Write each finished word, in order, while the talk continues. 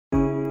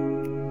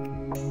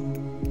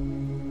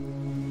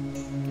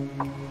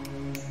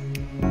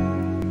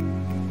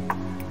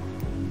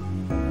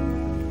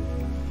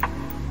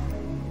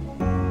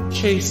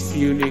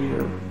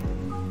Budinger.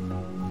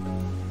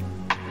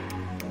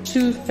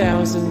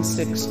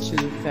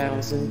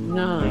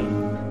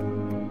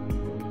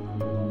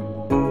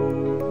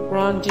 2006-2009.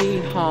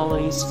 Rondae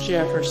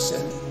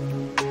Hollis-Jefferson.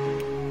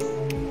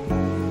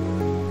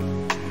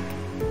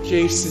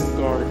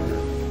 Gardner.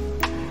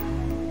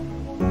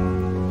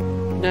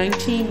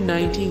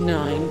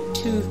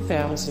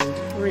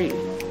 1999-2003.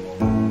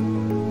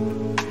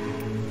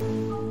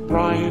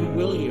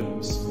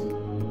 Williams.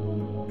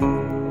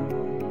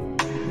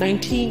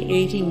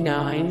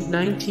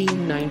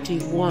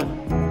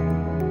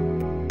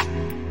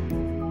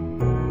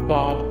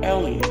 1989-1991.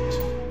 Elliott.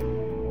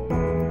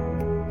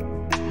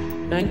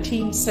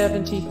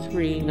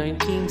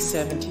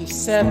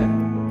 1973-1977.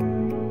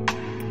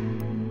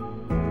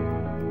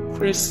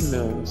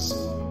 Mills.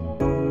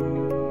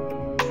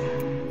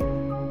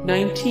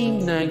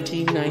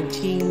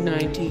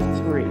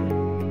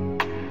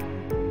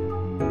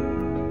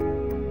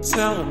 1990-1993.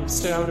 Salim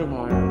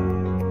Stoudamire.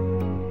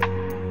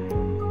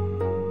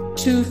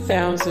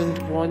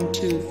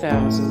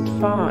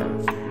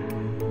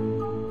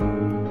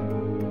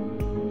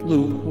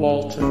 2001-2005.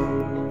 Walton.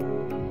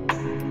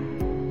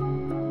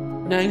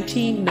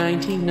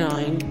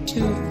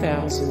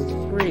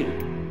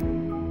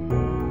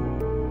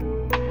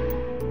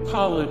 1999-2003.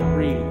 Khalid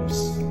Reeves.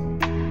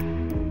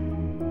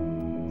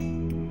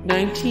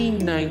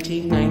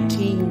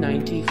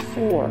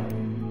 1990-1994.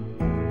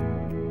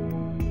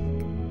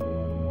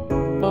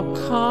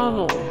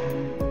 McConnell.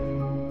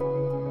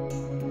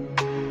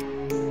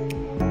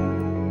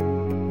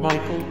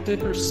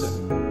 Dickerson.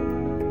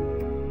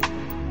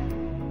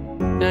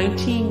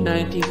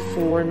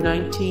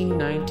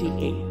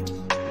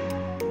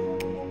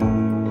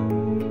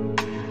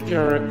 1994-1998.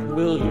 Derrick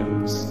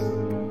Williams.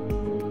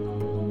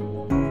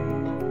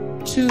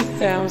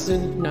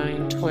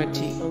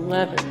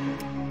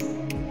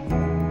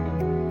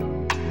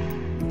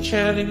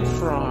 2009-2011.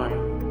 Frye.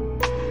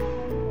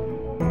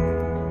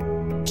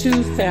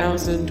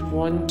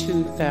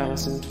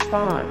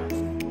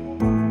 2001-2005.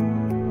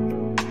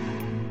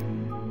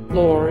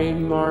 Lauri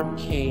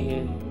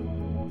Markkanen.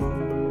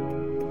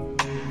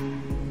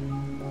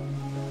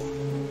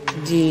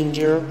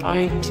 Deandre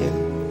Ayton.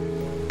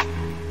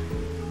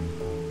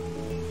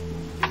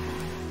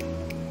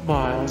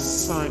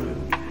 Simon.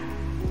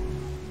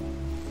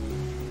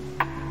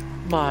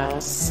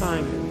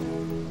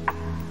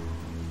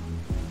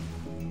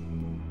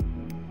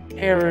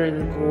 Aaron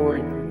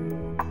Gordon.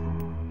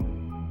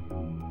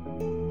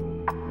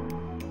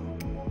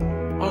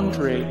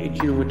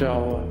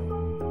 Iguodala.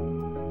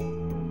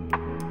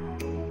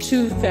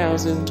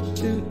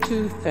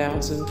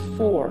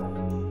 2002-2004.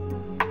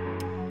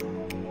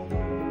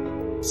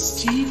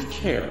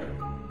 Kerr.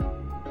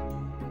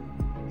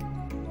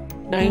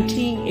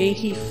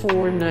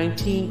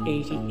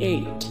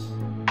 1984-1988.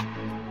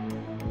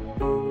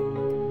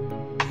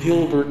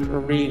 Gilbert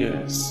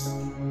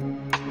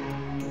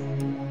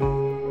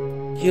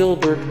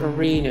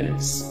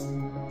Arenas.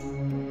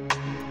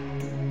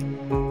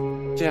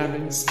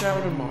 Damon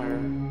Stoudamire.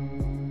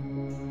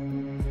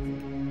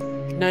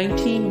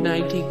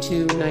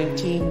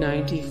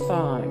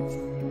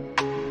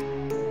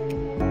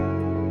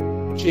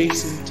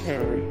 1992-1995.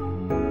 Terry.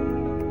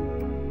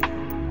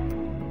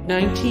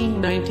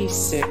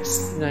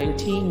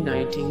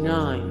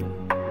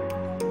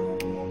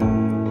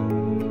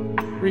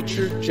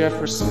 1996-1999.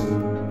 Jefferson.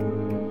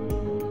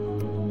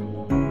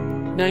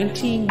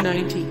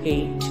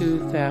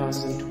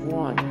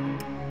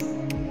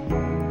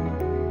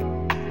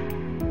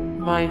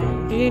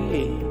 1998-2001.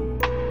 Bibby.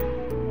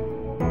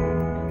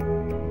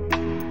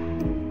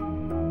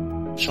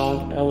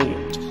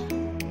 Elliott.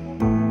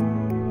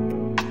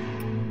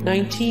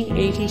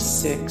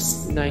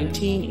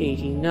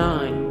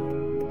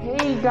 1986-1989.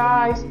 Hey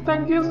guys,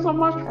 thank you so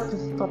much for the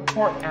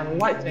support and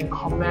likes and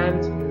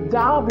comments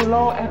down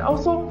below, and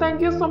also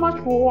thank you so much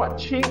for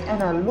watching,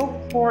 and I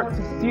look forward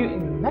to see you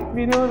in the next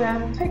video.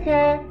 Then take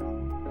care,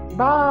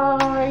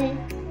 bye.